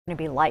Going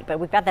to be light, but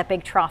we've got that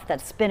big trough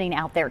that's spinning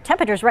out there.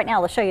 Temperatures right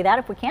now, let's show you that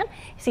if we can.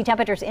 You see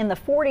temperatures in the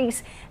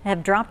 40s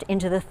have dropped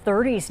into the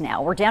 30s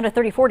now. We're down to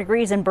 34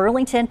 degrees in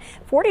Burlington,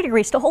 40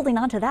 degrees, still holding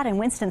on to that in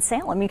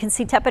Winston-Salem. You can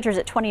see temperatures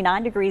at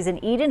 29 degrees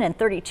in Eden and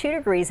 32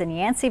 degrees in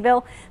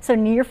Yanceyville, so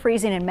near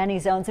freezing in many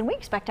zones, and we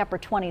expect upper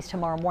 20s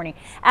tomorrow morning.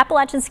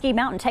 Appalachian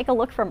Mountain, take a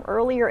look from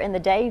earlier in the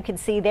day. You can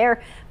see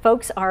there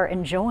folks are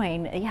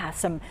enjoying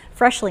some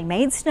freshly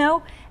made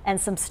snow and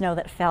some snow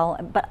that fell,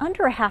 but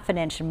under a half an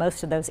inch in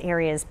most of those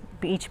areas.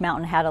 Each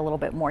mountain had a little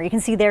bit more. You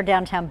can see there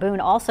downtown Boone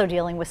also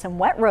dealing with some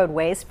wet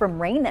roadways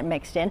from rain that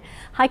mixed in.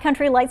 High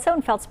Country Light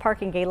Zone, Phelps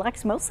Park and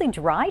Galax mostly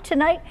dry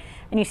tonight,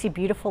 and you see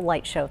beautiful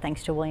light show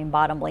thanks to William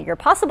Bottomley. Your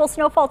possible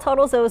snowfall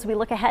totals, though, as we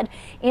look ahead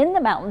in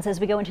the mountains as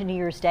we go into New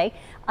Year's Day,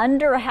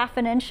 under a half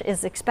an inch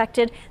is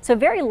expected, so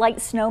very light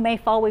snow may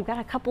fall. We've got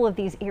a couple of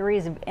these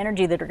areas of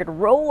energy that are going to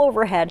roll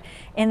overhead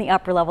in the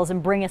upper levels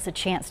and bring us a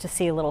chance to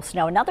see a little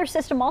snow. Another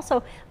system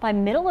also by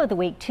middle of the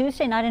week,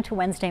 Tuesday night into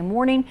Wednesday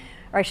morning,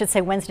 or I should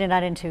say Wednesday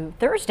night into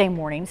Thursday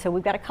morning. So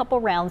we've got a couple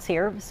rounds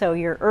here. So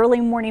your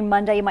early morning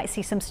Monday, you might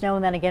see some snow,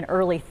 and then again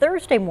early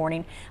Thursday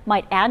morning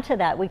might add to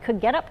that. We could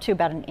get up to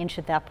about an inch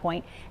at that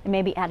point, and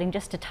maybe adding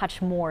just a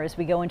touch more as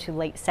we go into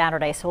late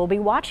Saturday. So we'll be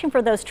watching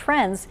for those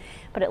trends,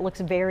 but it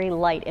looks very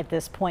light at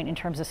this point in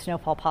terms of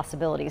snowfall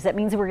possibilities. That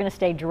means we're going to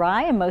stay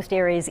dry in most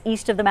areas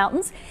east of the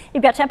mountains.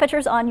 You've got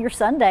temperatures on your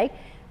Sunday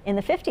in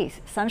the 50s,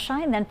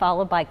 sunshine, then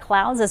followed by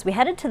clouds as we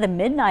head into the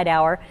midnight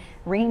hour,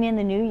 ringing in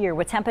the new year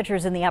with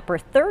temperatures in the upper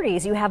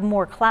 30s. You have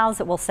more clouds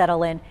that will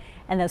settle in,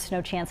 and those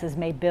snow chances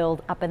may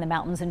build up in the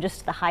mountains, and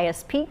just the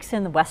highest peaks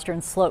in the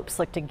western slopes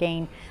look to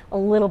gain a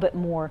little bit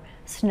more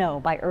snow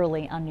by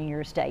early on New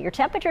Year's Day. Your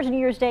temperatures New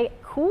Year's Day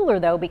cooler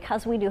though,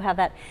 because we do have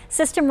that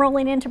system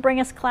rolling in to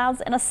bring us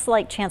clouds and a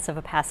slight chance of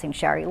a passing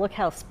shower. You look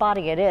how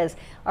spotty it is.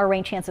 Our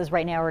rain chances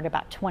right now are at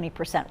about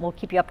 20%. We'll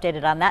keep you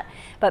updated on that,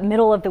 but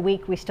middle of the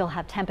week we still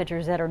have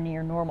temperatures that are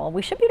near normal.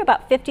 We should be at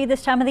about 50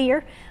 this time of the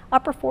year.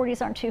 Upper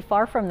 40s aren't too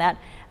far from that.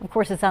 Of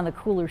course, it's on the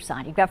cooler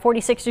side. You've got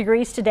 46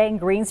 degrees today in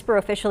Greensboro,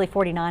 officially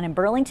 49 in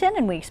Burlington,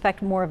 and we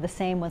expect more of the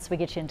same once we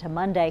get you into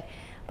Monday.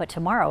 But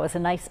tomorrow is a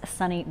nice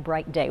sunny,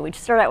 bright day. We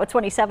start out with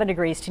 27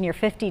 degrees to near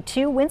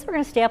 52. Winds are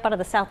going to stay up out of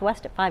the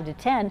southwest at 5 to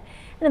 10. And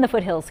in the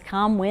foothills,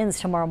 calm winds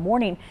tomorrow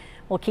morning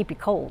will keep you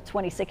cold.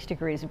 26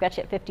 degrees. We've got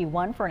you at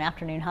 51 for an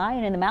afternoon high.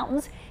 And in the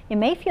mountains, you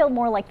may feel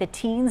more like the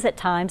teens at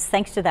times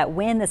thanks to that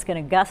wind that's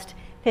going to gust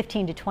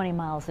 15 to 20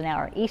 miles an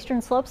hour.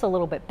 Eastern slopes a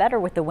little bit better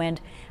with the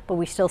wind, but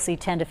we still see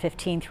 10 to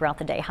 15 throughout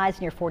the day.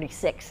 Highs near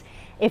 46.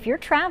 If you're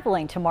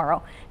traveling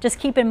tomorrow, just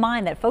keep in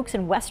mind that folks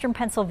in western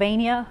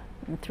Pennsylvania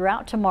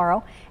throughout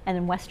tomorrow and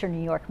in western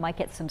New York might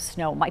get some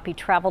snow. Might be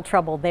travel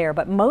trouble there,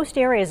 but most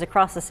areas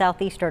across the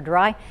southeast are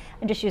dry,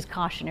 and just use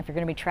caution if you're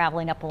going to be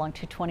traveling up along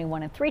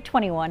 221 and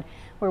 321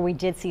 where we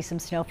did see some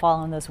snowfall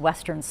on those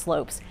western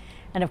slopes.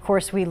 And of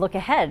course, we look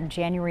ahead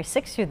January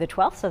 6th through the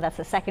 12th, so that's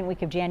the second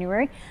week of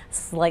January.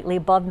 Slightly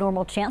above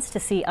normal chance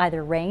to see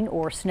either rain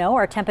or snow.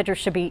 Our temperatures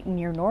should be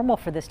near normal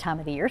for this time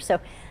of the year,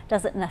 so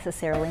doesn't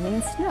necessarily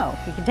mean snow.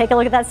 You can take a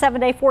look at that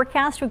 7-day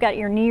forecast. We've got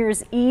your New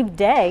Year's Eve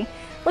day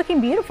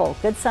looking beautiful.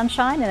 Good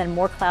sunshine and then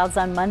more clouds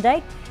on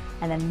Monday,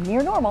 and then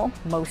near normal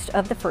most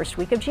of the first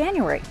week of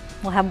January.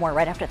 We'll have more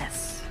right after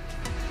this.